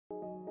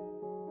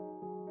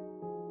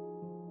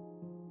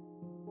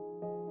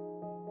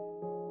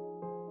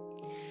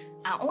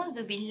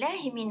A'udzu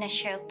billahi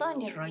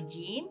minasyaitonir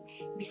rajim.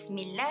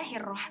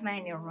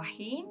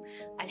 Bismillahirrahmanirrahim.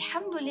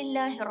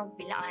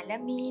 Alhamdulillahirabbil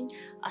alamin.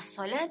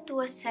 Assalatu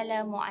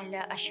wassalamu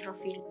ala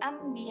asyrafil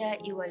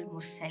anbiya'i wal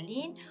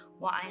mursalin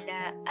wa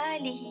ala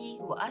alihi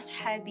wa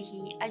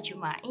ashabihi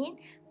ajma'in.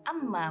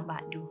 Amma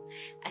ba'du.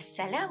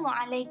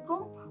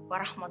 Assalamualaikum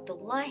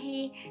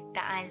warahmatullahi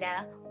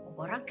ta'ala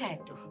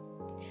wabarakatuh.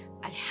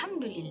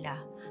 Alhamdulillah,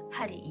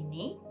 hari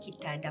ini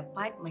kita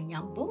dapat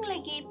menyambung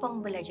lagi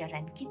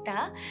pembelajaran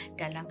kita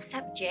dalam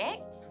subjek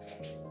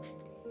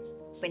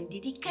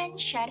Pendidikan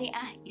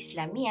Syariah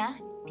Islamiah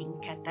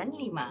Tingkatan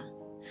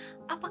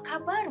 5. Apa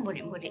khabar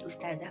murid-murid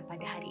Ustazah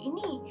pada hari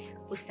ini?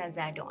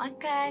 Ustazah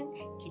doakan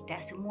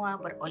kita semua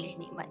beroleh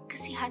nikmat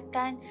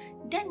kesihatan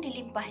dan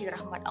dilimpahi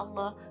rahmat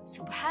Allah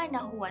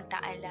Subhanahu wa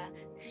ta'ala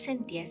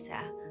sentiasa.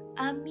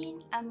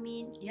 Amin,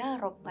 amin, ya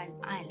Rabbal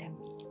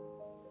Alamin.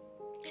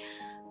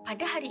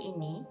 Pada hari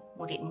ini,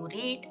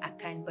 murid-murid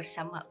akan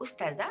bersama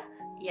Ustazah,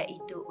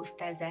 iaitu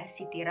Ustazah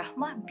Siti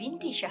Rahmah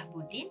binti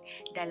Syahbuddin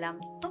dalam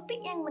topik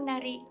yang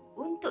menarik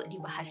untuk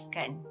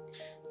dibahaskan.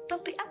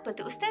 Topik apa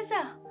tu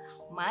Ustazah?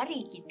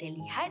 Mari kita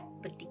lihat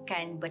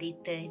petikan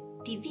berita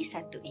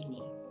TV1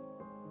 ini.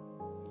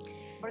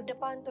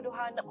 Berdepan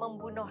tuduhan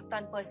membunuh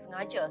tanpa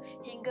sengaja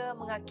hingga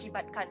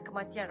mengakibatkan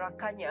kematian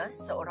rakannya,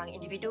 seorang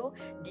individu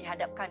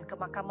dihadapkan ke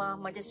Mahkamah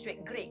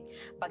Magistrate Greek.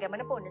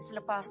 Bagaimanapun,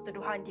 selepas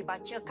tuduhan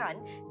dibacakan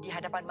di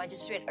hadapan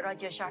Magistrate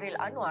Raja Syahril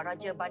Anwar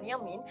Raja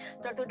Banyamin,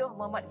 tertuduh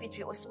Muhammad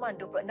Fitri Osman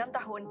 26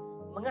 tahun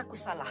mengaku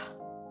salah.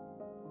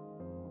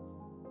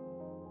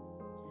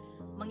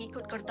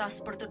 Mengikut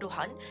kertas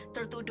pertuduhan,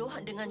 tertuduh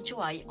dengan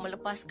cuai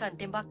melepaskan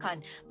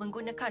tembakan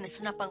menggunakan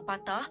senapang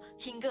patah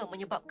hingga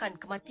menyebabkan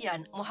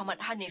kematian Muhammad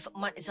Hanif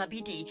Mat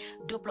Zabidi,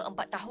 24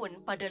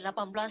 tahun pada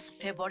 18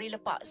 Februari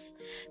lepas.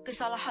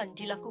 Kesalahan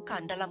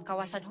dilakukan dalam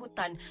kawasan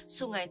hutan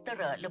Sungai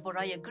Tera, Lebuh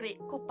Raya Greek,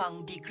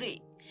 Kupang di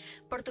Greek.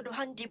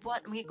 Pertuduhan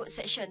dibuat mengikut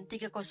Seksyen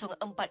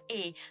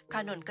 304A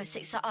Kanun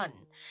Keseksaan.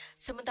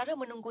 Sementara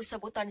menunggu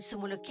sebutan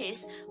semula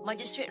kes,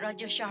 Magistrate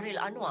Raja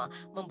Syahril Anwar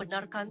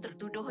membenarkan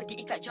tertuduh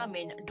diikat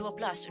jamin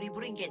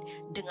RM12,000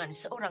 dengan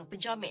seorang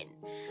penjamin.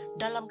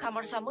 Dalam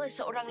kamar sama,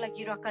 seorang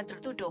lagi rakan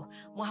tertuduh,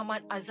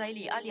 Muhammad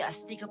Azaili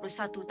alias 31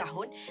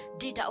 tahun,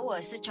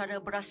 didakwa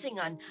secara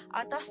berasingan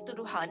atas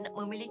tuduhan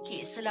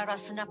memiliki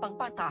selaras senapang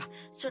patah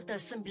serta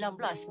 19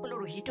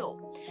 peluru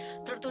hidup.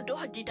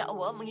 Tertuduh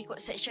didakwa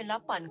mengikut Seksyen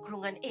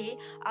 8/A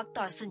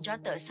Akta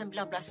Senjata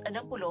 1960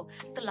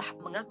 telah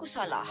mengaku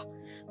salah.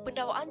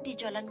 Pendakwaan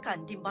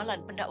dijalankan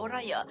Timbalan Pendakwa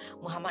Raya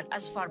Muhammad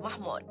Asfar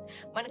Mahmud,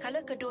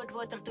 manakala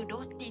kedua-dua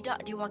tertuduh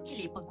tidak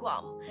diwakili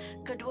peguam.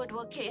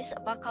 Kedua-dua kes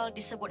bakal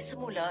disebut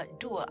semula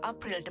 2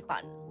 April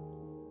depan.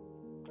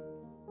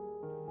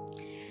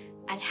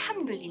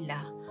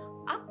 Alhamdulillah,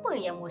 apa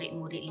yang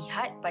murid-murid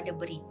lihat pada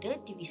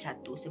berita TV1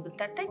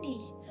 sebentar tadi?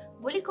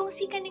 Boleh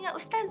kongsikan dengan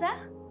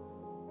Ustazah?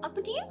 Apa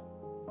dia?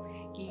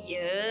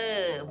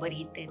 Ya,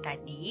 berita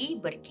tadi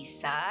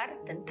berkisar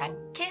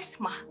tentang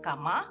kes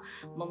mahkamah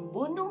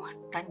membunuh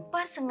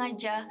tanpa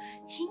sengaja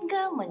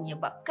hingga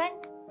menyebabkan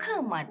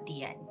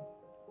kematian.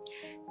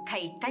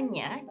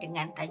 Kaitannya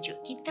dengan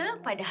tajuk kita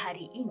pada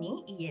hari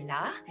ini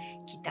ialah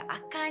kita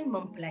akan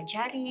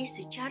mempelajari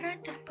secara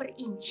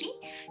terperinci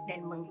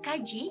dan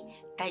mengkaji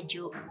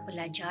tajuk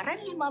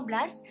pelajaran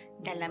 15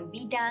 dalam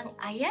bidang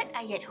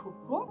ayat-ayat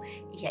hukum,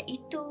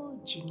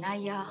 iaitu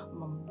jenayah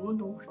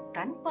membunuh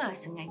tanpa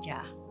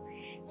sengaja.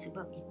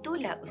 Sebab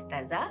itulah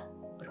Ustazah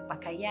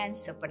berpakaian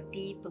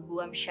seperti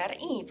peguam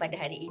syar'i pada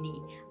hari ini.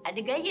 Ada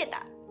gaya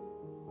tak?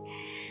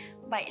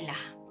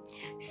 Baiklah.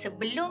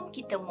 Sebelum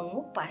kita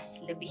mengupas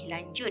lebih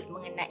lanjut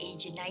mengenai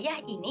jenayah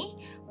ini,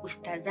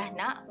 Ustazah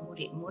nak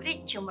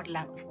murid-murid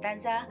cemerlang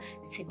Ustazah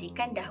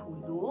sediakan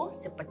dahulu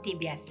seperti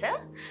biasa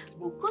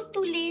buku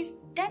tulis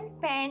dan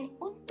pen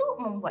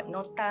untuk membuat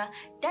nota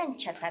dan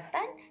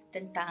catatan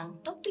tentang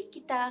topik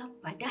kita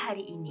pada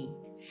hari ini.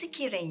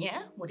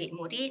 Sekiranya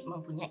murid-murid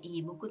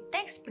mempunyai buku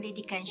teks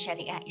Pendidikan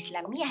Syariah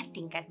Islamiah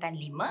Tingkatan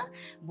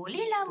 5,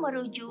 bolehlah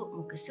merujuk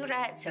muka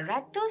surat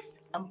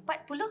 149.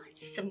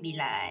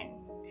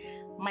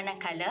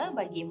 Manakala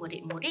bagi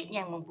murid-murid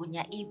yang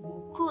mempunyai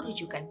buku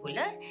rujukan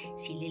pula,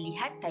 sila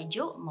lihat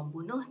tajuk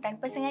Membunuh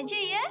Tanpa Sengaja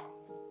ya.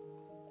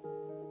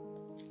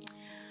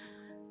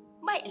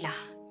 Baiklah,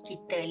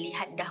 kita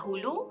lihat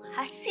dahulu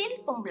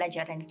hasil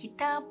pembelajaran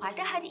kita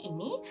pada hari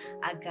ini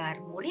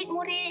agar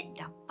murid-murid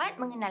dapat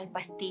mengenal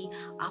pasti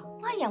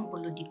apa yang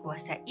perlu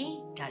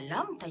dikuasai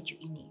dalam tajuk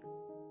ini.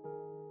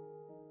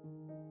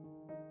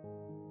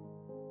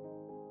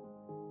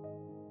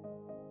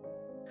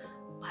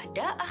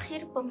 Pada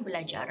akhir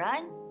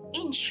pembelajaran,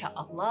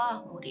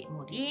 insya-Allah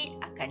murid-murid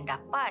akan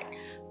dapat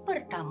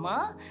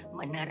pertama,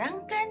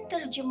 menerangkan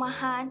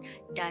terjemahan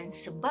dan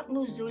sebab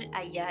nuzul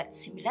ayat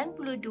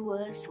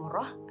 92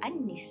 Surah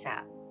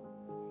An-Nisa.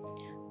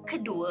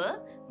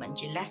 Kedua,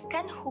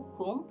 menjelaskan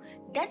hukum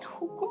dan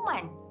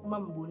hukuman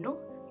membunuh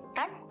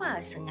tanpa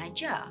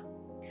sengaja.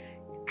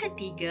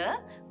 Ketiga,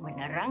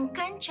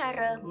 menerangkan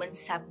cara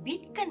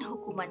mensabitkan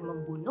hukuman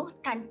membunuh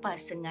tanpa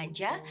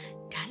sengaja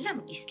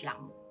dalam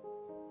Islam.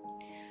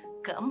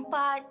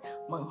 Keempat,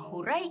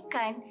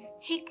 menghuraikan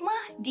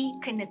hikmah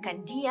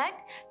dikenakan diat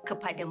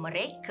kepada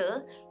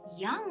mereka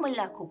yang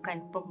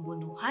melakukan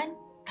pembunuhan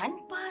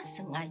tanpa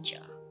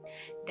sengaja.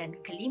 Dan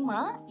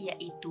kelima,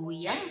 iaitu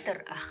yang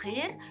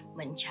terakhir,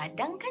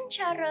 mencadangkan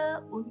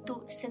cara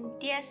untuk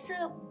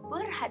sentiasa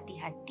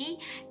berhati-hati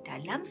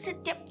dalam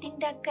setiap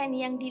tindakan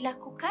yang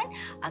dilakukan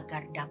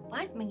agar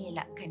dapat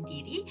mengelakkan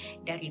diri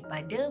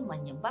daripada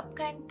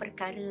menyebabkan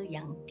perkara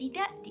yang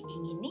tidak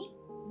diingini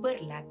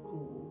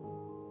berlaku.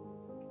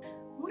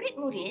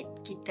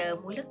 Murid-murid, kita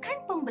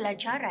mulakan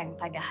pembelajaran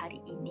pada hari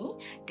ini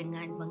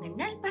dengan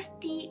mengenal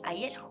pasti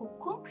ayat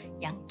hukum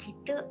yang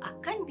kita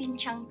akan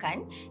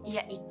bincangkan,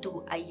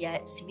 iaitu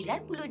ayat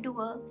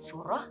 92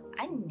 Surah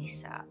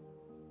An-Nisa.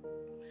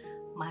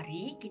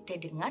 Mari kita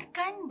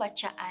dengarkan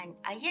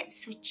bacaan ayat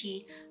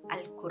suci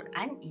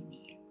Al-Quran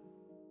ini.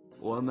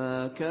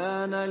 وَمَا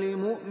كَانَ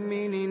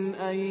لِمُؤْمِنٍ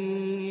أَن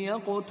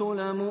يَقْتُلَ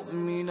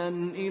مُؤْمِنًا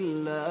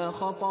إِلَّا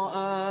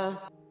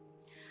خَطَأً.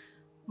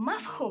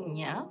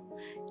 Mafhumnya,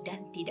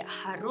 dan tidak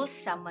harus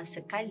sama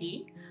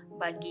sekali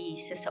bagi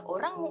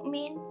seseorang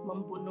mukmin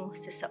membunuh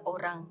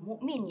seseorang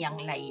mukmin yang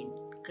lain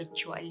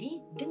kecuali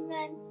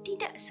dengan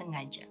tidak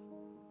sengaja.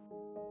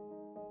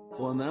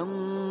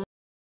 وَمَنْ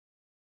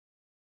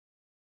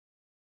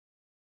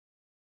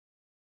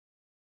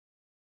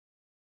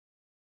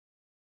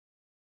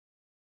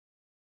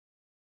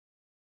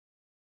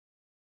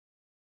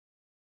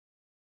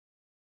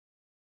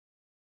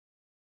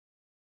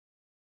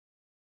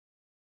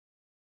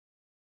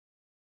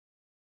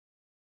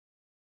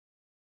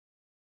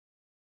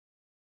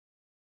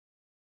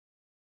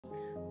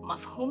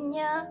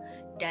Mafhumnya,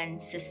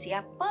 dan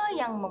sesiapa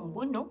yang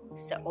membunuh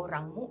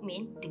seorang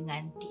mukmin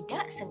dengan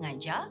tidak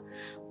sengaja,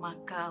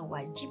 maka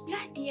wajiblah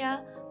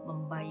dia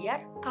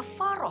membayar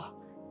kafarah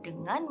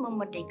dengan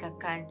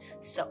memerdekakan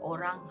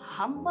seorang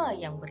hamba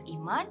yang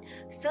beriman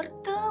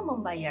serta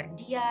membayar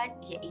diat,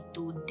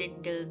 iaitu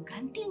denda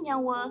ganti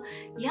nyawa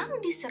yang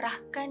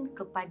diserahkan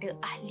kepada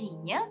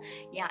ahlinya,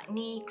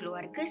 yakni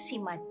keluarga si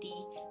mati,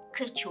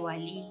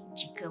 kecuali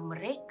jika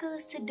mereka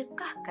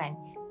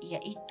sedekahkan,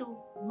 iaitu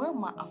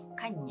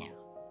memaafkannya.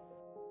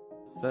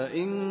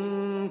 فَإِنْ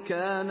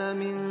كَانَ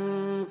مِنْ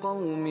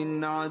قَوْمٍ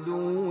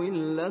عَدُوٍّ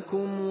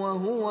لَكُمْ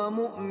وَهُوَ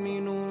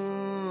مُؤْمِنٌ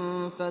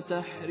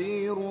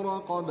فَتَحْرِيرُ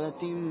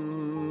رَقَبَةٍ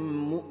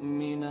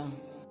مُؤْمِنَةٍ.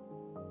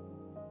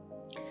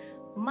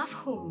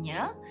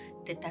 Mafhumnya,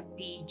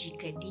 tetapi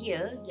jika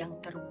dia yang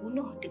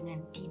terbunuh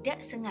dengan tidak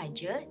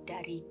sengaja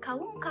dari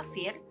kaum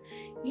kafir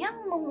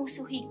yang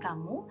memusuhi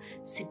kamu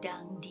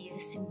sedang dia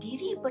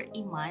sendiri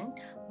beriman,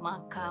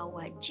 maka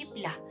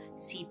wajiblah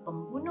si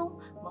pembunuh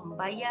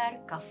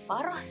membayar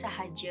kafarah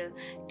sahaja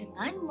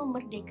dengan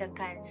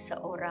memerdekakan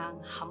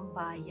seorang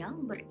hamba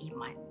yang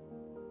beriman.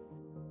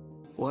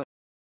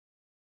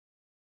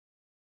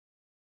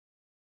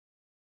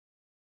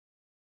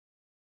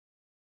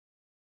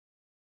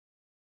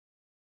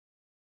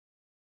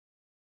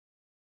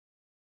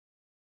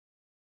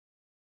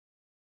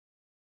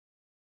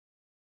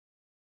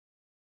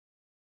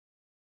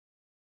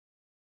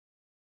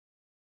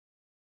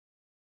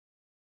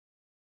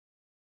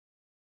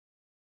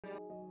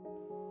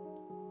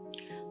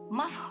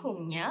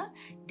 Mafhumnya,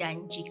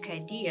 dan jika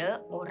dia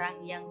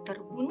orang yang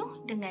terbunuh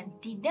dengan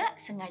tidak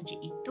sengaja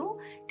itu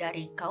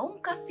dari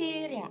kaum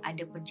kafir yang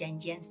ada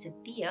perjanjian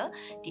setia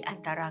di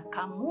antara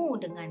kamu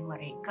dengan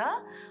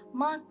mereka,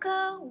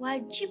 maka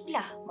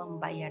wajiblah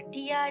membayar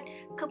diat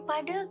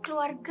kepada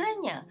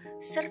keluarganya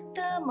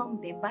serta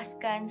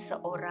membebaskan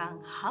seorang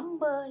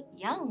hamba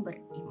yang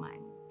beriman.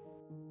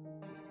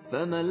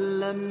 فَمَنْ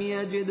لَمْ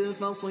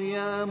يَجِدْ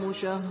فَصِيَامُ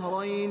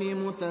شَهْرَيْنِ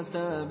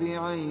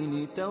مُتَتَابِعَيْنِ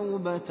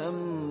تَوْبَةً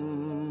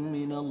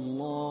مِنَ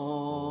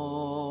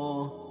اللَّهِ.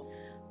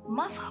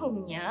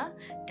 Mafhumnya,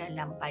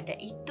 dalam pada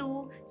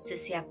itu,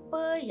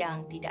 sesiapa yang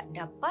tidak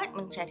dapat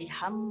mencari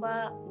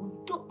hamba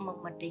untuk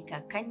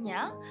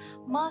memerdekakannya,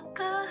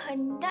 maka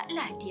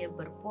hendaklah dia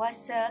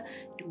berpuasa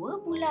 2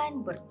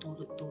 bulan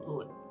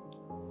berturut-turut.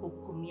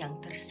 Hukum yang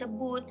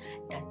tersebut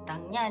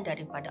datangnya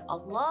daripada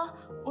Allah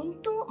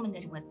untuk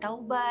menerima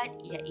taubat,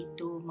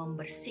 iaitu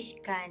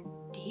membersihkan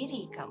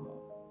diri kamu.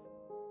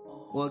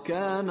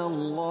 وَكَانَ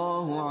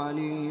اللَّهُ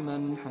عَلِيمًا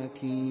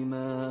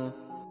حَكِيمًا.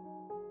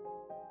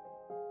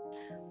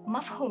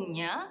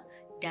 Mafhumnya,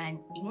 dan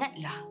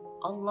ingatlah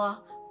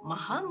Allah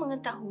Maha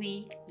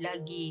mengetahui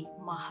lagi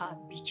Maha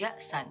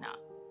bijaksana.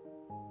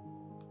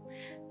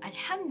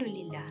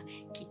 Alhamdulillah,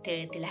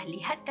 kita telah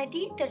lihat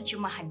tadi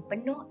terjemahan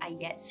penuh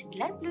ayat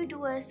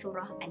 92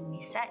 Surah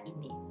An-Nisa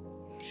ini.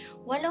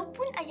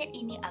 Walaupun ayat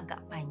ini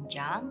agak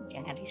panjang,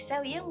 jangan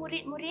risau ya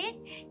murid-murid.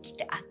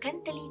 Kita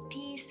akan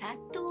teliti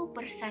satu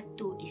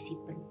persatu isi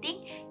penting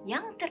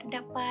yang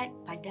terdapat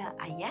pada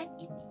ayat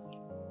ini.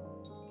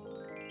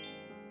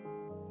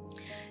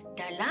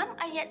 Dalam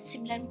ayat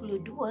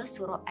 92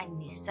 Surah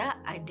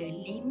An-Nisa ada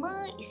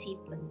 5 isi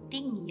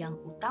penting yang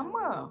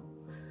utama.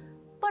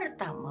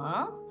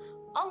 Pertama,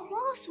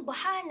 Allah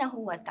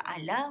Subhanahu wa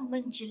Ta'ala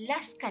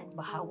menjelaskan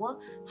bahawa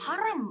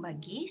haram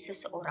bagi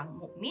seseorang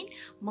mukmin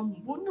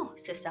membunuh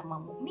sesama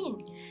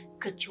mukmin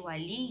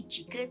kecuali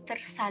jika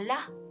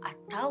tersalah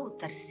atau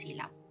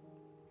tersilap.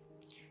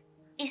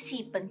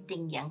 Isi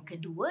penting yang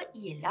kedua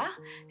ialah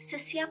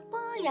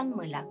sesiapa yang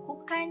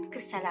melakukan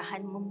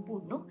kesalahan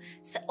membunuh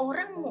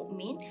seorang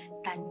mukmin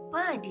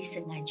tanpa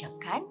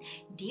disengajakan,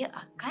 dia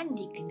akan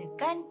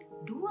dikenakan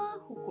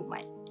 2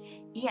 hukuman,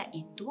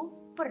 iaitu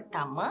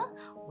pertama,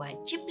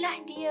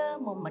 wajiblah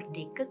dia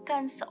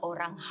memerdekakan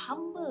seorang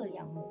hamba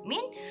yang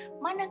mukmin,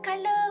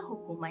 manakala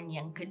hukuman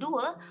yang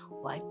kedua,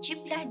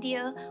 wajiblah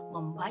dia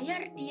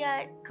membayar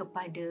diat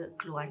kepada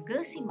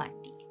keluarga si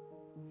mati.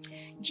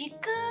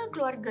 Jika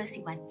keluarga si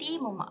mati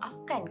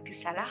memaafkan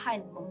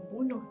kesalahan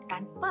membunuh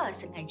tanpa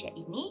sengaja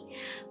ini,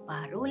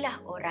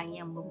 barulah orang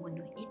yang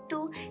membunuh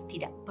itu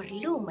tidak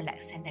perlu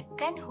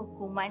melaksanakan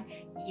hukuman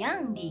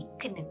yang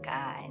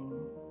dikenakan.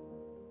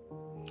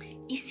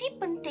 Isi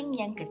penting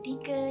yang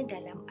ketiga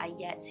dalam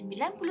ayat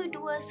 92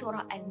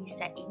 Surah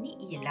An-Nisa ini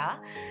ialah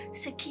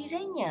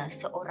sekiranya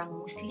seorang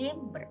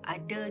Muslim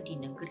berada di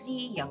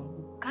negeri yang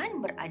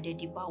bukan berada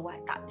di bawah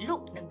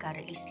takluk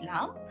negara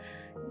Islam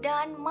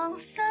dan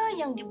mangsa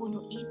yang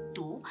dibunuh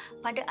itu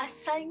pada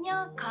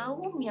asalnya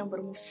kaum yang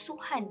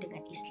bermusuhan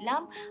dengan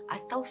Islam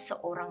atau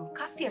seorang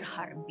kafir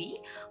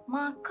harbi,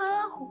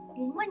 maka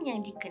hukuman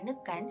yang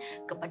dikenakan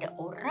kepada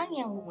orang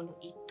yang membunuh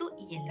itu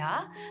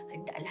ialah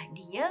hendaklah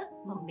dia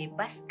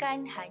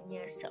membebaskan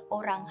hanya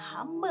seorang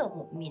hamba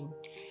mukmin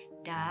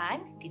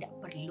dan tidak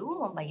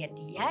perlu membayar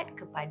diat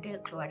kepada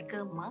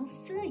keluarga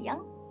mangsa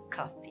yang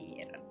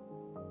kafir.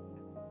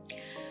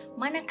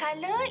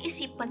 Manakala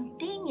isi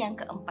penting yang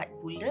keempat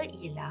pula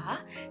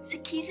ialah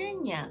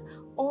sekiranya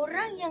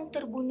orang yang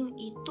terbunuh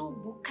itu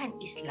bukan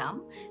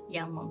Islam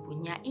yang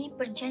mempunyai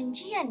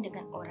perjanjian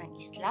dengan orang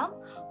Islam,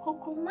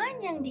 hukuman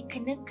yang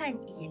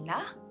dikenakan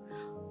ialah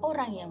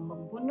orang yang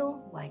membunuh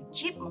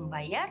wajib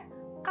membayar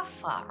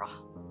kafarah.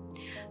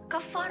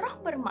 Kafarah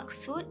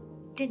bermaksud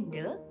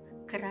denda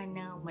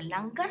kerana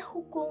melanggar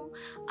hukum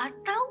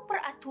atau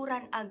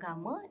peraturan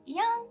agama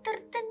yang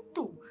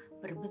tertentu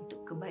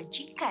berbentuk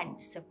kebajikan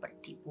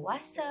seperti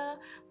puasa,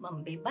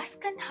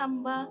 membebaskan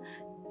hamba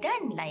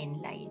dan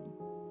lain-lain.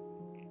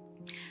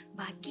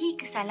 Bagi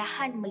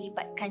kesalahan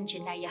melibatkan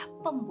jenayah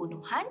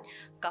pembunuhan,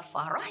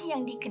 kafarah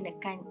yang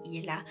dikenakan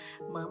ialah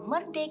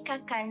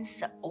memerdekakan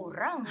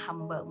seorang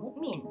hamba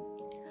mukmin.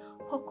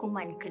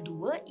 Hukuman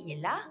kedua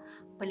ialah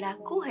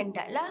pelaku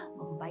hendaklah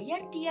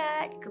membayar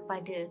diat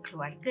kepada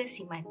keluarga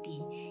si mati,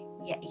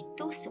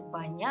 iaitu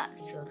sebanyak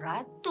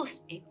 100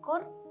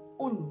 ekor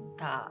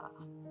unta.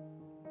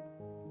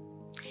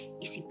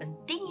 Isi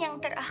penting yang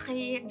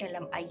terakhir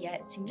dalam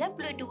ayat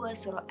 92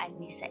 Surah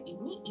An-Nisa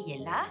ini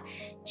ialah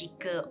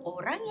jika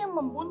orang yang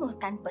membunuh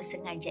tanpa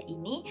sengaja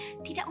ini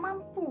tidak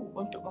mampu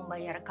untuk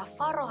membayar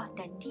kafarah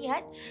dan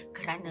diat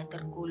kerana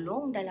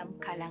tergolong dalam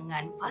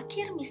kalangan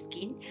fakir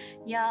miskin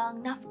yang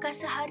nafkah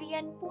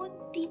seharian pun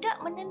tidak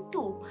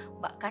menentu.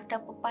 Bak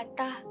kata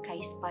pepatah,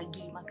 kais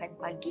pagi makan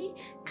pagi,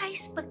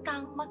 kais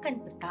petang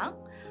makan petang,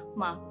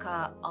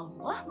 maka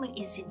Allah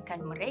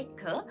mengizinkan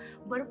mereka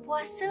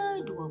berpuasa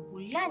 2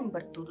 bulan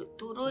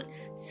berturut-turut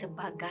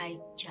sebagai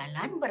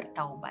jalan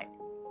bertaubat.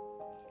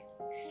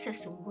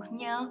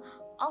 Sesungguhnya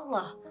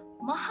Allah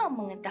Maha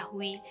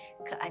mengetahui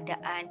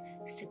keadaan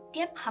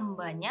setiap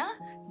hambanya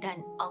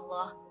dan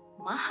Allah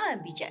Maha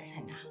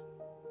bijaksana.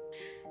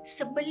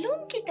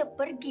 Sebelum kita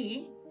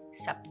pergi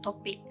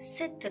subtopik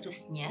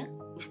seterusnya,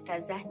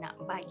 Ustazah nak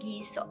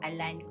bagi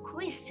soalan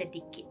kuis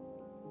sedikit.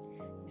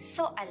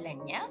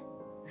 Soalannya,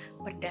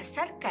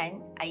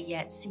 berdasarkan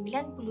ayat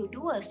 92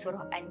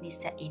 Surah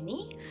An-Nisa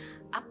ini,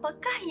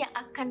 apakah yang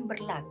akan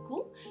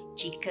berlaku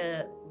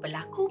jika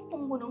pelaku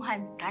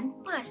pembunuhan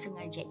tanpa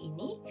sengaja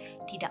ini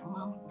tidak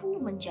mampu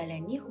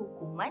menjalani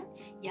hukuman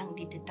yang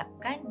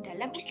ditetapkan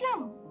dalam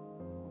Islam?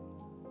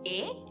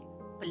 A.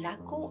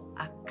 Pelaku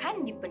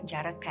akan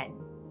dipenjarakan.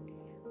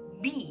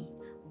 B.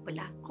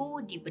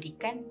 Pelaku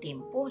diberikan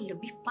tempoh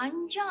lebih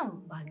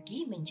panjang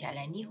bagi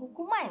menjalani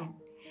hukuman.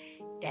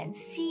 Dan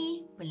C.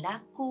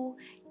 Pelaku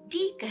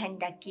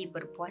dikehendaki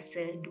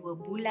berpuasa 2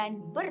 bulan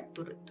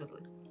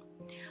berturut-turut.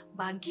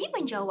 Bagi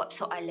menjawab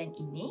soalan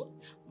ini,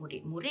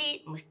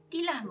 murid-murid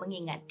mestilah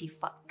mengingati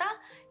fakta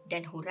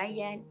dan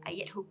huraian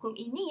ayat hukum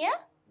ini ya.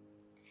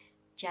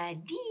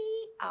 Jadi,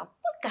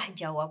 apakah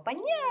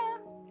jawapannya?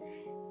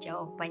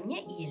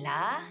 Jawapannya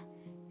ialah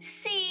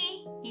C,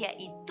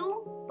 iaitu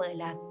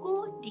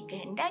pelaku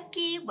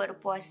dikehendaki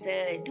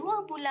berpuasa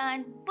 2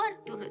 bulan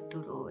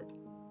berturut-turut.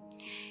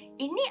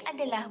 Ini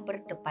adalah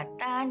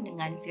bertepatan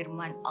dengan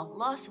firman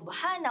Allah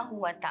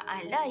Subhanahu wa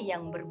Ta'ala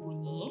yang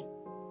berbunyi,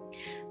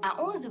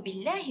 A'udzu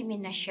billahi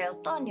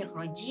minasyaitonir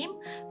rajim,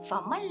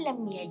 faman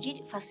lam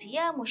yajid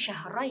fasiyamu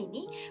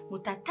syahraini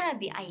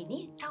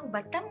mutatabi'aini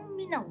taubatan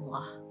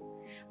minallah.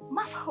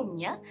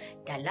 Mafhumnya,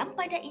 dalam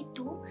pada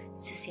itu,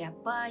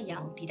 sesiapa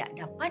yang tidak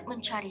dapat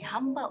mencari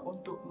hamba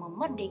untuk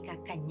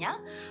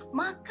memerdekakannya,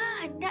 maka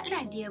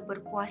hendaklah dia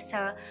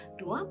berpuasa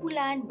 2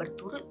 bulan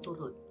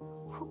berturut-turut.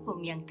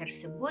 hukum yang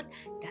tersebut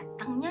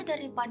datangnya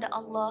daripada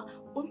Allah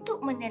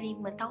untuk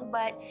menerima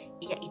taubat,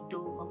 iaitu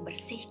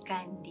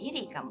membersihkan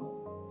diri kamu.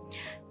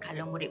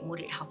 Kalau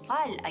murid-murid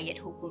hafal ayat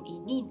hukum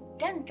ini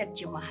dan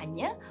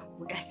terjemahannya,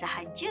 mudah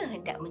sahaja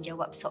hendak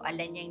menjawab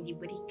soalan yang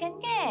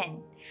diberikan, kan?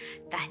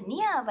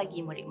 Tahniah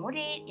bagi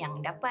murid-murid yang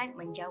dapat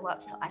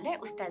menjawab soalan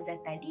ustazah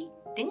tadi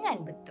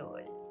dengan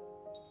betul.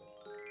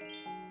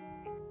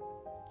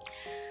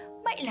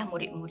 Baiklah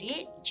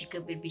murid-murid,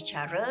 jika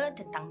berbicara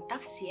tentang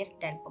tafsir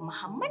dan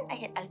pemahaman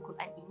ayat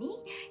Al-Quran ini,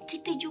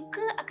 kita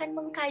juga akan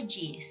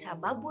mengkaji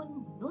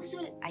sababun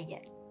nuzul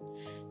ayat.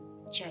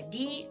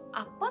 Jadi,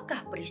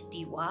 apakah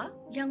peristiwa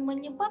yang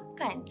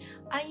menyebabkan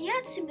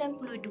ayat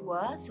 92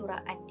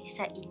 Surah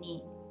An-Nisa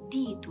ini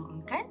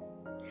diturunkan?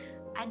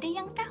 Ada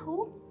yang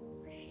tahu?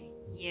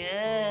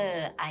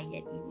 Ya,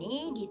 ayat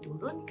ini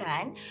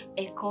diturunkan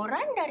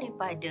ekoran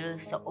daripada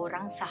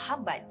seorang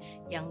sahabat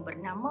yang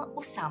bernama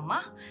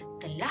Usamah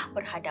telah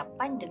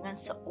berhadapan dengan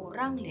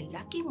seorang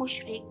lelaki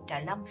musyrik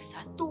dalam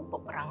satu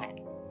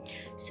peperangan.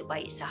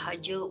 Sebaik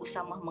sahaja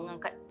Usamah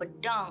mengangkat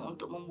pedang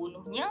untuk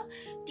membunuhnya,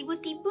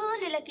 tiba-tiba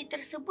lelaki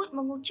tersebut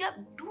mengucap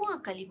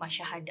 2 kalimah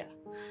syahadah.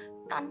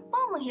 Tanpa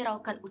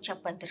menghiraukan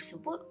ucapan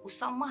tersebut,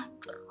 Usamah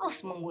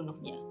terus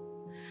membunuhnya.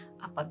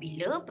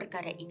 Apabila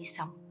perkara ini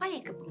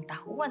sampai ke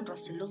pengetahuan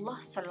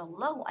Rasulullah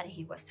sallallahu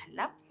alaihi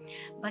wasallam,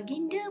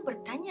 baginda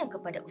bertanya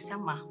kepada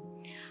Usamah,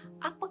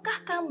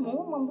 "Apakah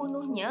kamu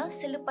membunuhnya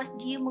selepas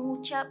dia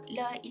mengucap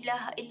la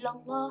ilaha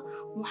illallah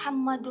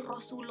Muhammadur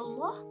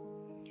Rasulullah?"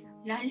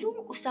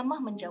 Lalu Usamah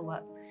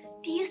menjawab,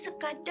 "Dia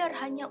sekadar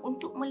hanya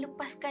untuk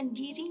melepaskan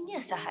dirinya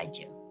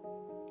sahaja."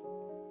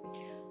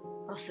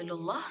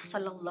 Rasulullah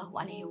sallallahu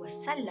alaihi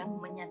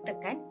wasallam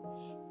menyatakan,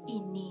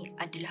 ini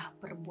adalah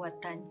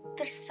perbuatan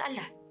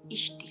tersalah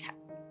ijtihad.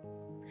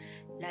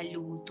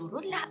 Lalu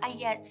turunlah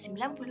ayat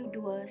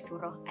 92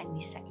 Surah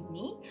An-Nisa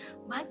ini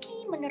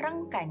bagi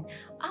menerangkan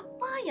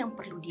apa yang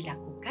perlu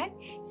dilakukan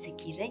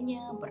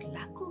sekiranya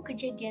berlaku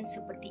kejadian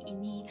seperti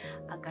ini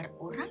agar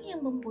orang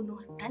yang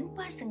membunuh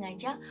tanpa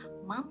sengaja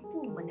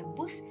mampu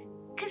menebus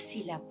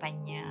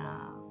kesilapannya.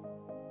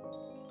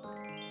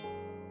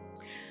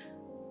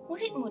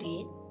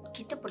 Murid-murid,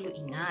 kita perlu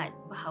ingat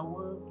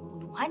bahawa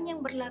pembunuhan yang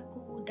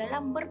berlaku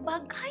dalam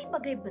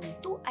berbagai-bagai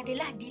bentuk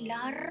adalah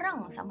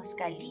dilarang sama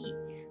sekali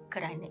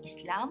kerana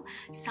Islam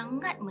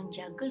sangat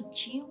menjaga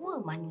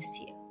jiwa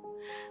manusia.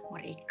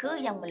 Mereka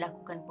yang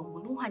melakukan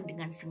pembunuhan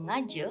dengan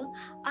sengaja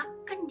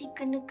akan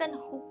dikenakan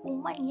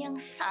hukuman yang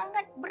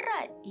sangat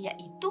berat,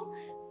 iaitu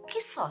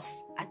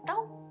qisas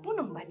atau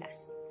bunuh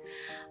balas.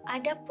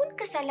 Adapun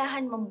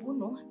kesalahan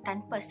membunuh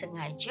tanpa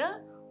sengaja,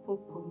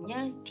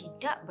 hukumnya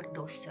tidak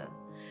berdosa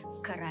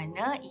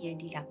kerana ia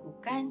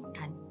dilakukan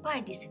tanpa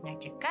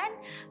disengajakan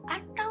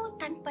atau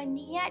tanpa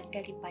niat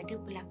daripada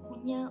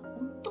pelakunya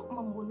untuk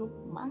membunuh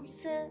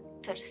mangsa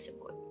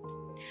tersebut.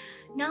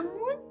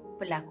 Namun,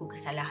 pelaku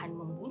kesalahan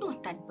membunuh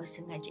tanpa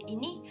sengaja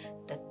ini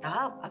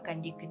tetap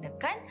akan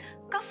dikenakan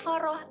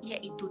kafarah,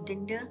 iaitu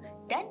denda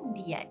dan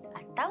diat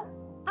atau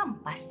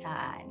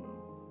pampasan.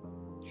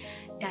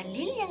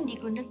 Dalil yang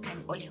digunakan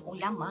oleh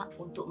ulama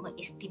untuk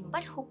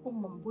mengistimbat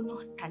hukum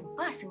membunuh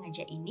tanpa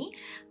sengaja ini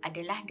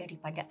adalah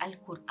daripada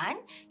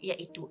Al-Quran,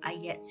 iaitu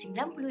ayat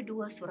 92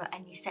 Surah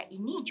An-Nisa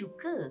ini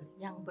juga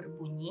yang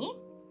berbunyi,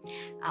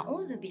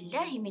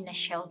 A'udzubillahi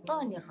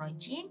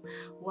minasyaitonirrajim,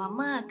 wa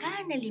ma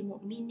kana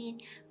limu'minin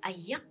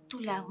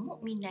ayyaqtula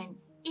mu'minan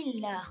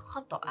illa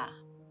khata'a.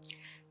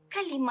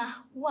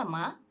 Kalimah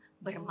wama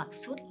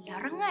bermaksud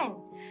larangan.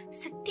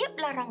 Setiap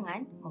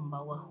larangan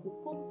membawa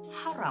hukum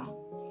haram.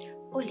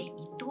 Oleh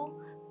itu,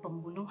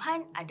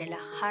 pembunuhan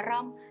adalah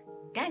haram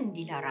dan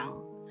dilarang.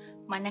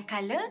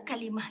 Manakala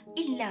kalimah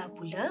illa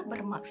pula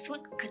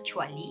bermaksud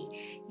kecuali,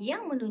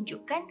 yang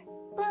menunjukkan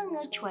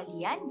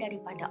pengecualian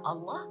daripada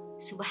Allah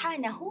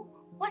Subhanahu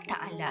wa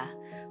ta'ala.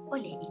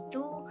 Oleh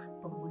itu,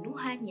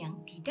 pembunuhan yang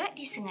tidak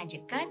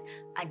disengajakan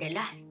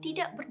adalah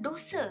tidak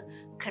berdosa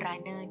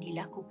kerana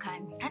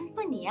dilakukan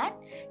tanpa niat,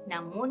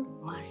 namun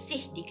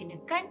masih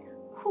dikenakan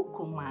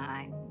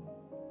hukuman.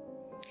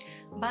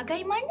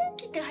 Bagaimana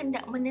kita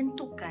hendak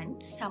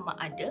menentukan sama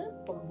ada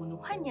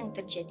pembunuhan yang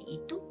terjadi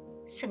itu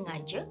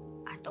sengaja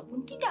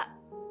ataupun tidak?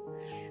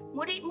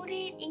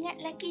 Murid-murid,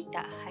 ingat lagi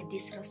tak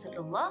hadis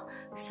Rasulullah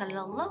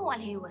sallallahu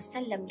alaihi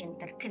wasallam yang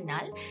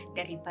terkenal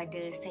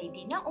daripada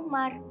Sayyidina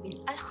Umar bin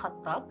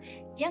Al-Khattab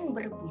yang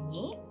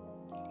berbunyi,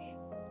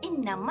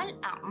 Innamal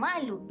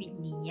a'malu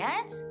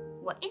binniyat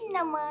wa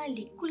innama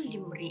likulli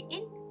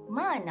imri'in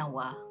ma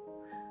nawa.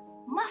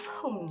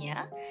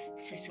 Mafhumnya,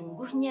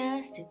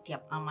 sesungguhnya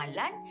setiap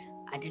amalan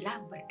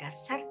adalah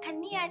berdasarkan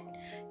niat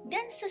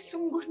dan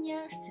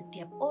sesungguhnya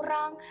setiap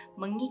orang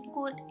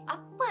mengikut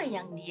apa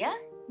yang dia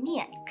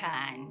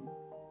niatkan.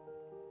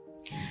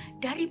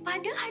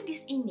 Daripada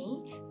hadis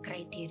ini,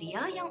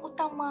 kriteria yang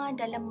utama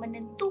dalam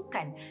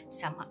menentukan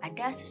sama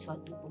ada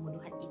sesuatu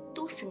pembunuhan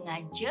itu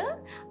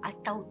sengaja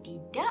atau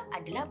tidak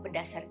adalah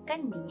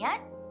berdasarkan niat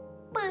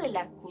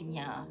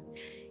pelakunya.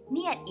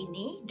 Niat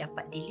ini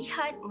dapat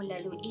dilihat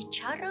melalui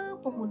cara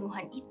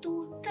pembunuhan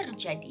itu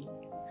terjadi.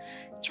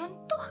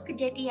 Contoh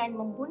kejadian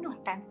membunuh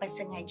tanpa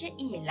sengaja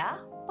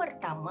ialah: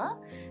 pertama,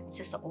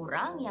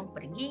 seseorang yang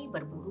pergi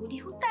berburu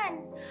di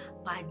hutan.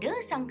 Pada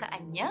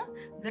sangkaannya,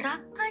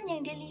 gerakan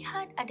yang dia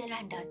lihat adalah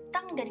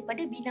datang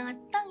daripada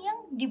binatang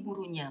yang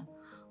diburunya.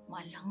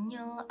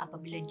 Malangnya,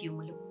 apabila dia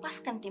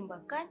melepaskan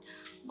tembakan,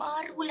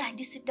 barulah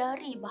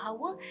disedari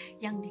bahawa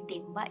yang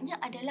ditembaknya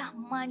adalah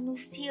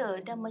manusia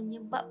dan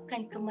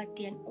menyebabkan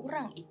kematian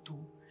orang itu.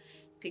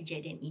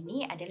 Kejadian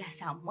ini adalah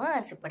sama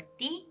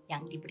seperti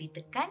yang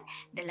diberitakan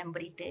dalam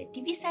berita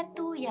TV1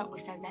 yang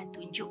Ustazah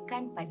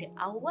tunjukkan pada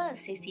awal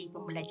sesi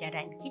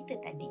pembelajaran kita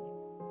tadi.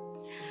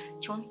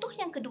 Contoh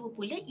yang kedua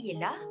pula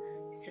ialah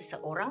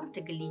seseorang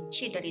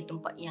tergelincir dari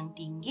tempat yang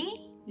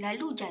tinggi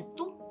lalu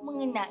jatuh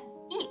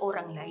mengenai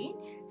orang lain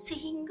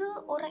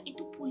sehingga orang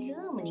itu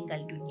pula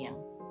meninggal dunia.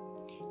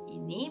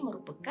 Ini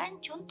merupakan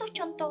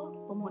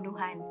contoh-contoh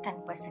pembunuhan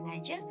tanpa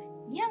sengaja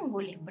yang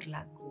boleh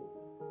berlaku.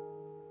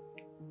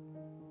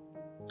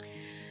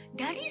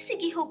 Dari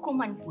segi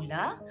hukuman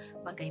pula,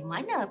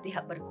 bagaimana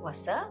pihak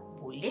berkuasa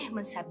boleh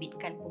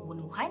mensabitkan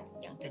pembunuhan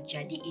yang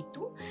terjadi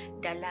itu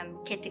dalam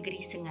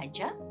kategori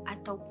sengaja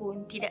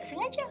ataupun tidak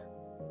sengaja?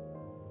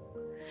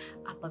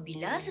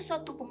 Apabila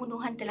sesuatu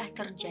pembunuhan telah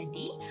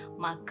terjadi,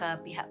 maka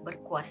pihak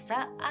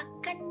berkuasa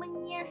akan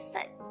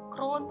menyiasat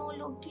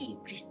kronologi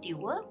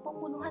peristiwa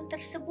pembunuhan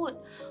tersebut,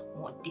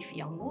 motif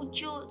yang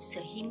wujud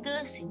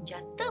sehingga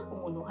senjata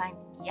pembunuhan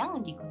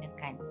yang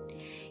digunakan.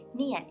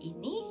 Niat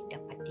ini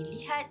dapat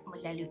dilihat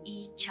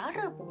melalui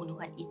cara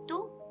pembunuhan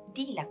itu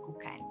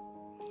dilakukan.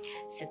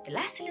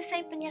 Setelah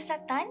selesai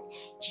penyiasatan,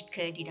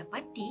 jika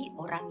didapati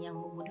orang yang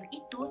membunuh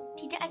itu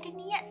tidak ada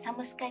niat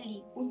sama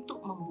sekali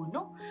untuk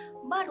membunuh,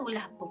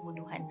 barulah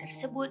pembunuhan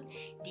tersebut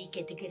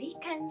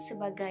dikategorikan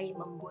sebagai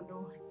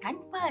membunuh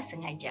tanpa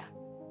sengaja.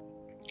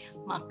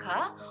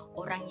 Maka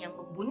orang yang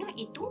membunuh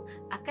itu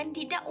akan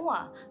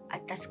didakwa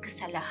atas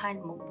kesalahan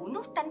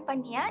membunuh tanpa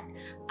niat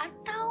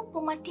atau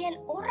pematian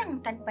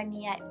orang tanpa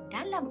niat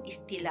dalam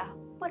istilah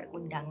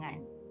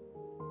perundangan.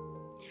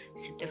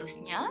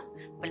 Seterusnya,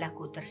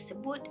 pelaku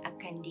tersebut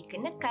akan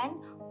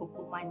dikenakan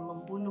hukuman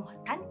membunuh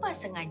tanpa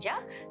sengaja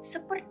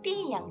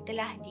seperti yang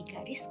telah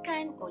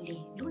digariskan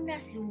oleh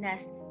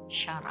lunas-lunas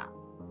syarak.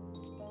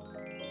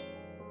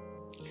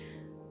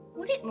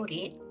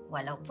 Murid-murid,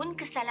 walaupun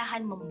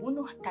kesalahan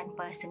membunuh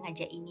tanpa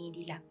sengaja ini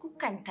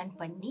dilakukan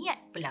tanpa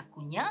niat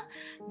pelakunya,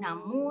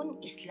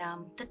 namun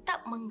Islam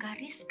tetap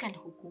menggariskan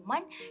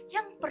hukuman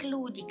yang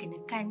perlu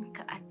dikenakan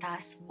ke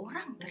atas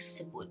orang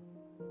tersebut.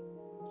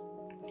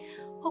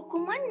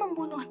 Hukuman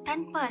membunuh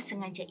tanpa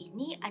sengaja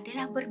ini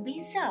adalah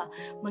berbeza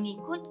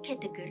mengikut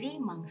kategori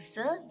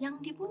mangsa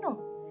yang dibunuh.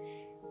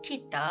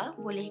 Kita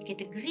boleh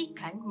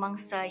kategorikan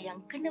mangsa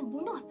yang kena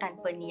bunuh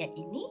tanpa niat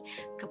ini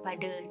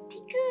kepada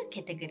 3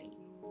 kategori.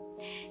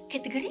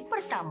 Kategori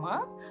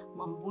pertama,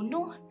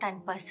 membunuh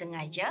tanpa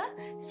sengaja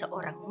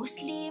seorang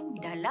Muslim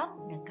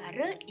dalam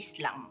negara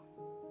Islam.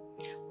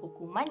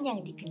 Hukuman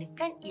yang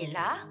dikenakan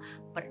ialah: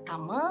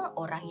 pertama,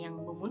 orang yang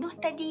membunuh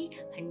tadi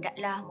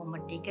hendaklah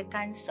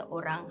memerdekakan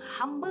seorang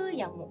hamba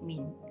yang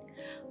mukmin.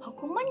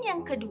 Hukuman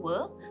yang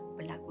kedua,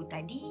 pelaku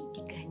tadi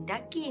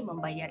dikehendaki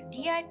membayar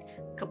diat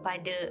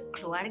kepada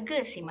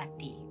keluarga si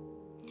mati.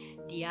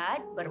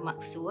 Diat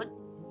bermaksud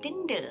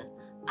denda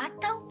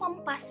atau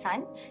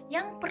pampasan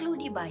yang perlu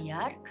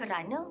dibayar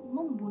kerana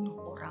membunuh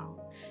orang,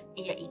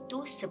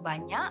 iaitu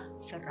sebanyak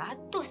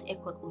 100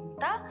 ekor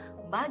unta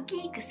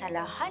bagi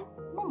kesalahan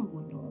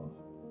membunuh.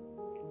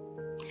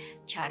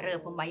 Cara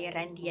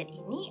pembayaran diat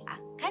ini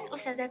akan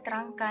Ustazah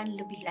terangkan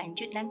lebih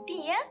lanjut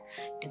nanti ya.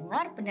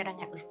 Dengar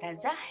penerangan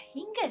Ustazah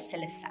hingga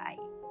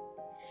selesai.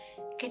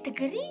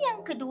 Kategori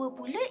yang kedua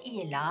pula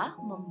ialah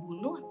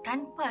membunuh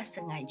tanpa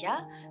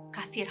sengaja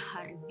kafir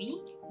harbi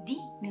di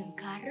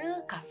negara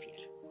kafir.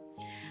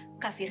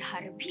 Kafir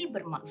harbi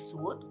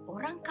bermaksud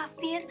orang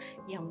kafir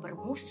yang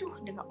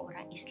bermusuh dengan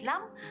orang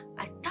Islam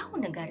atau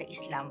negara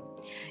Islam.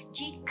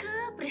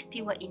 Jika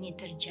peristiwa ini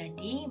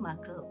terjadi,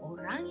 maka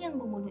orang yang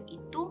membunuh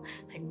itu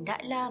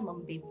hendaklah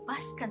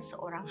membebaskan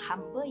seorang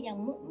hamba yang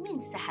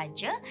mukmin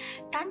sahaja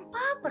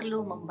tanpa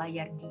perlu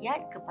membayar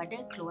diat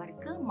kepada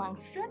keluarga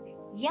mangsa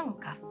yang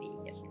kafir.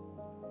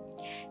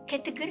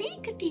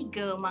 Kategori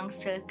ketiga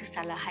mangsa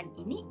kesalahan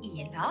ini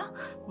ialah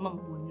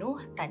membunuh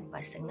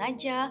tanpa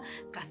sengaja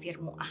kafir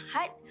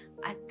mu'ahad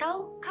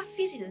atau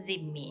kafir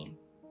zimmi.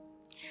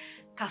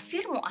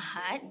 Kafir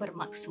mu'ahad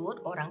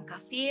bermaksud orang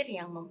kafir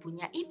yang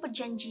mempunyai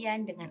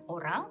perjanjian dengan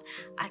orang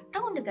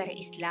atau negara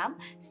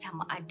Islam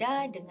sama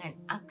ada dengan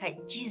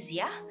akad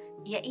jizyah,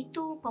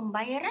 iaitu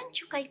pembayaran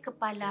cukai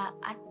kepala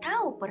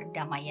atau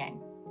perdamaian.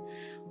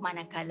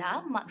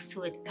 Manakala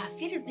maksud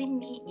kafir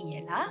zimmi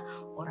ialah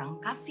orang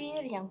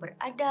kafir yang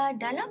berada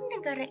dalam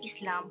negara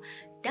Islam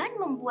dan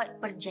membuat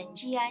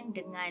perjanjian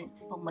dengan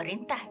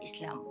pemerintah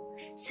Islam.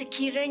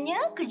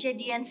 Sekiranya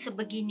kejadian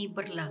sebegini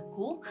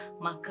berlaku,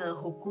 maka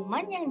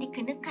hukuman yang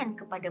dikenakan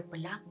kepada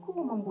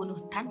pelaku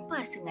membunuh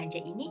tanpa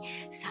sengaja ini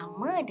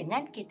sama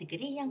dengan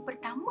kategori yang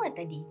pertama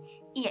tadi,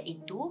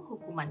 iaitu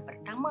hukuman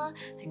pertama,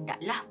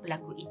 hendaklah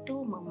pelaku itu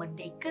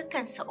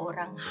memerdekakan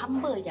seorang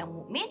hamba yang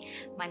mukmin,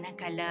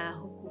 manakala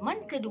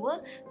hukuman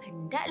kedua,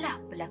 hendaklah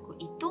pelaku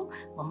itu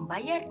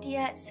membayar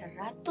diat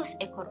 100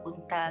 ekor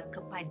unta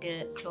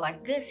kepada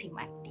keluarga si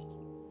mati.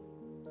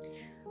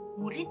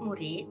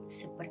 Murid-murid,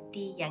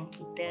 seperti yang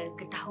kita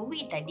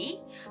ketahui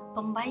tadi,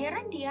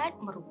 pembayaran diat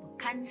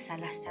merupakan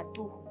salah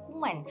satu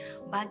hukuman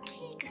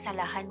bagi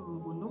kesalahan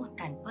membunuh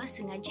tanpa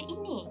sengaja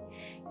ini.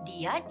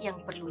 Diat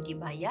yang perlu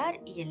dibayar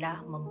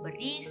ialah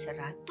memberi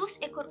 100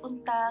 ekor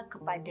unta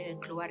kepada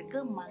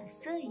keluarga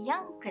mangsa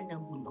yang kena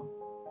bunuh.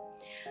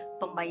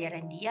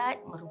 Pembayaran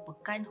diat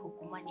merupakan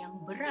hukuman yang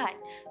berat,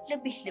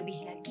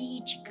 lebih-lebih lagi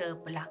jika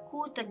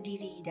pelaku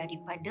terdiri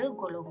daripada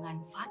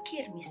golongan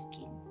fakir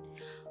miskin.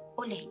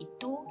 Oleh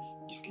itu,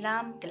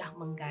 Islam telah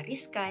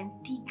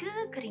menggariskan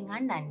 3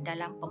 keringanan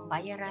dalam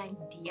pembayaran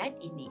diat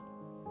ini.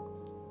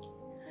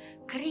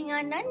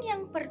 Keringanan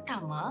yang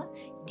pertama,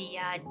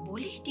 diat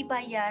boleh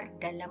dibayar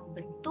dalam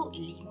bentuk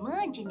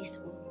 5 jenis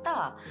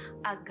unta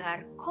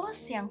agar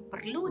kos yang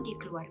perlu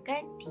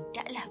dikeluarkan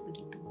tidaklah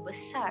begitu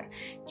besar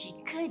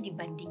jika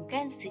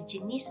dibandingkan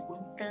sejenis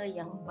unta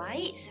yang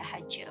baik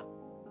sahaja.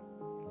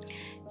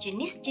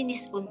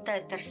 Jenis-jenis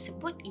unta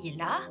tersebut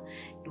ialah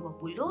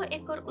 20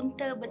 ekor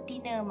unta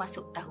betina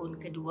masuk tahun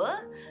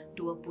kedua,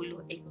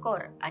 20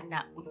 ekor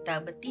anak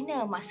unta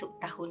betina masuk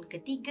tahun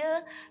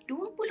ketiga,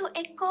 20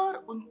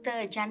 ekor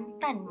unta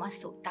jantan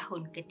masuk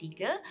tahun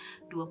ketiga,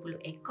 20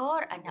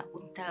 ekor anak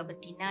unta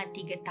betina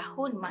 3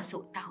 tahun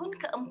masuk tahun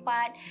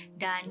keempat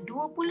dan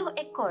 20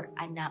 ekor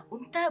anak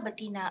unta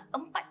betina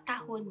 4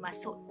 tahun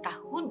masuk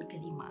tahun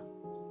kelima.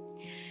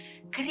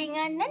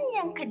 Keringanan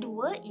yang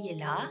kedua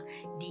ialah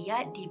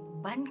diat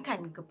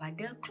dibebankan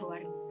kepada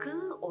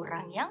keluarga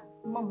orang yang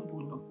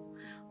membunuh.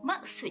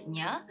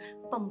 Maksudnya,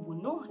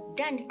 pembunuh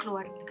dan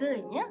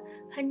keluarganya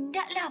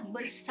hendaklah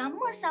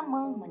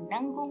bersama-sama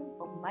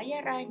menanggung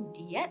pembayaran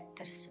diat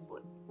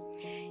tersebut.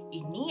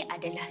 Ini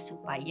adalah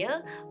supaya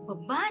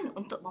beban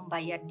untuk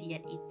membayar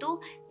diat itu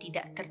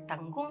tidak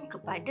tertanggung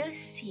kepada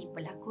si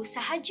pelaku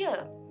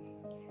sahaja.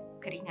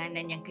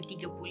 Keringanan yang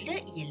ketiga pula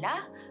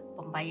ialah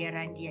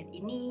pembayaran diat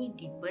ini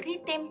diberi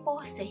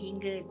tempoh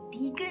sehingga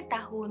 3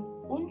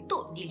 tahun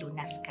untuk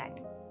dilunaskan.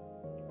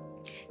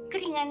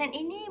 Keringanan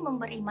ini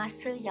memberi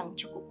masa yang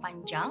cukup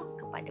panjang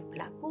kepada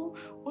pelaku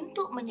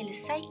untuk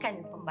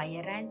menyelesaikan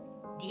pembayaran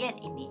diat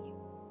ini.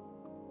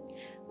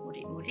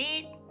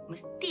 Murid-murid,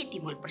 mesti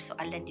timbul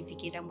persoalan di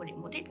fikiran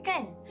murid-murid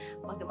kan?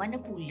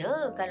 Bagaimana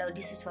pula kalau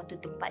di sesuatu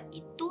tempat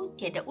itu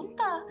tiada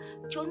unta?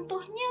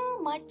 Contohnya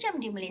macam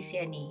di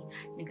Malaysia ni.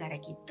 Negara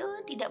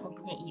kita tidak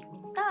mempunyai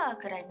unta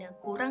kerana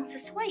kurang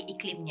sesuai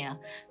iklimnya.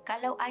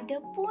 Kalau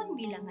ada pun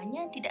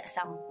bilangannya tidak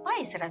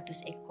sampai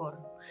 100 ekor.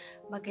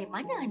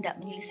 Bagaimana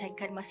hendak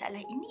menyelesaikan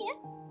masalah ini ya?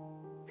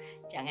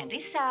 Jangan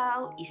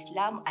risau,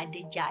 Islam ada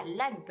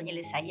jalan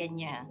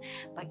penyelesaiannya.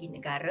 Bagi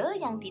negara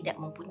yang tidak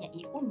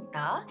mempunyai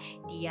unta,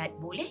 diat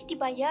boleh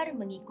dibayar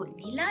mengikut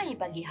nilai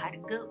bagi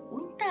harga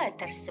unta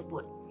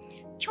tersebut.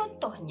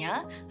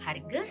 Contohnya,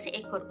 harga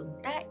seekor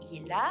unta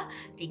ialah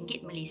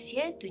ringgit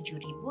Malaysia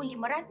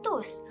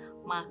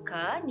 7,500.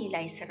 Maka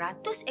nilai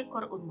 100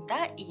 ekor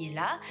unta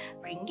ialah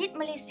ringgit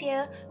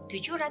Malaysia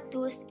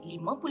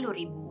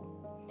 750,000.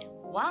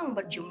 Wang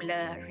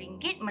berjumlah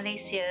ringgit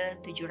Malaysia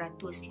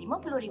 750,000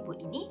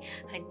 ini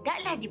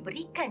hendaklah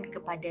diberikan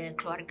kepada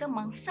keluarga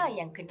mangsa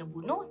yang kena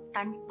bunuh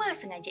tanpa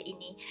sengaja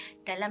ini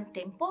dalam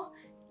tempoh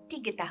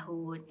 3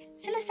 tahun.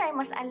 Selesai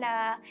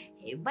masalah.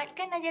 Hebat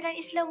kan ajaran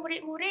Islam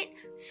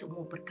murid-murid?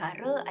 Semua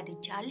perkara ada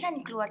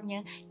jalan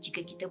keluarnya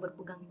jika kita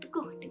berpegang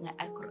teguh dengan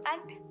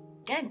Al-Quran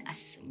dan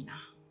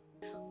As-Sunnah.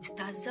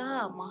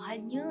 Ustazah,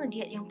 mahalnya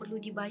diat yang perlu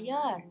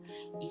dibayar.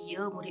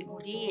 Ya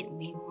murid-murid,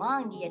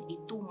 memang diat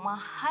itu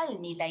mahal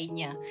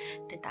nilainya.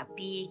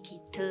 Tetapi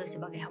kita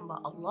sebagai hamba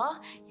Allah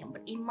yang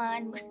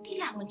beriman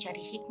mestilah mencari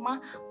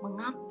hikmah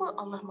mengapa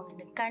Allah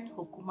mengenakan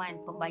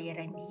hukuman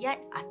pembayaran diat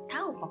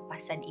atau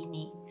pampasan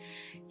ini.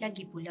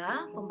 Lagi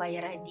pula,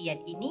 pembayaran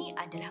diat ini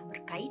adalah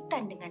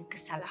berkaitan dengan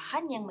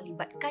kesalahan yang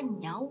melibatkan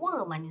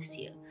nyawa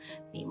manusia.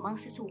 Memang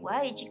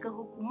sesuai jika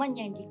hukuman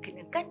yang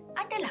dikenakan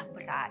adalah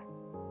berat.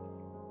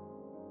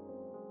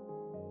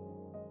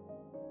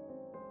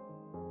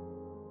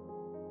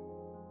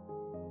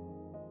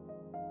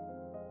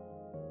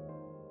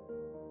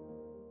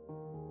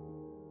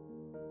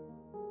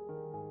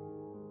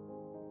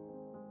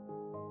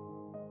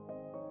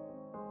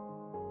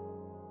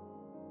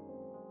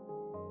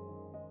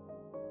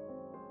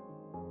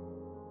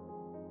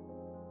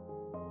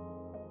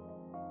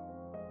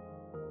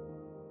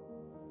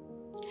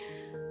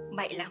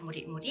 Baiklah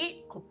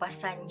murid-murid,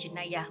 kupasan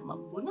jenayah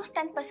membunuh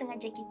tanpa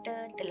sengaja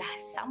kita telah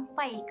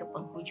sampai ke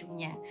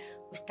penghujungnya.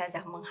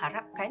 Ustazah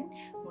mengharapkan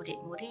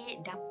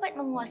murid-murid dapat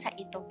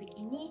menguasai topik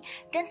ini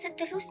dan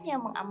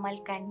seterusnya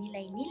mengamalkan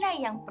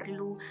nilai-nilai yang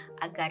perlu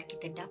agar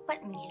kita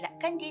dapat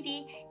mengelakkan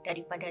diri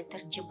daripada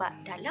terjebak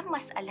dalam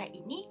masalah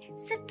ini,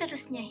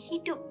 seterusnya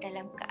hidup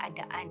dalam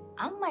keadaan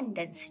aman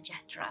dan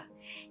sejahtera.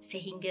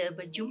 Sehingga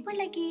berjumpa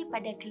lagi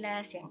pada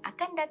kelas yang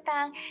akan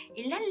datang.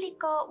 Ilal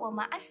liqa wa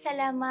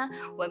ma'assalama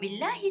wa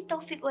billahi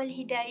taufiq wal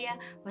hidayah.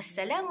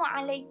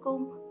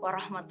 Wassalamualaikum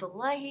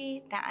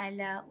warahmatullahi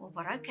taala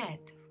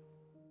wabarakatuh.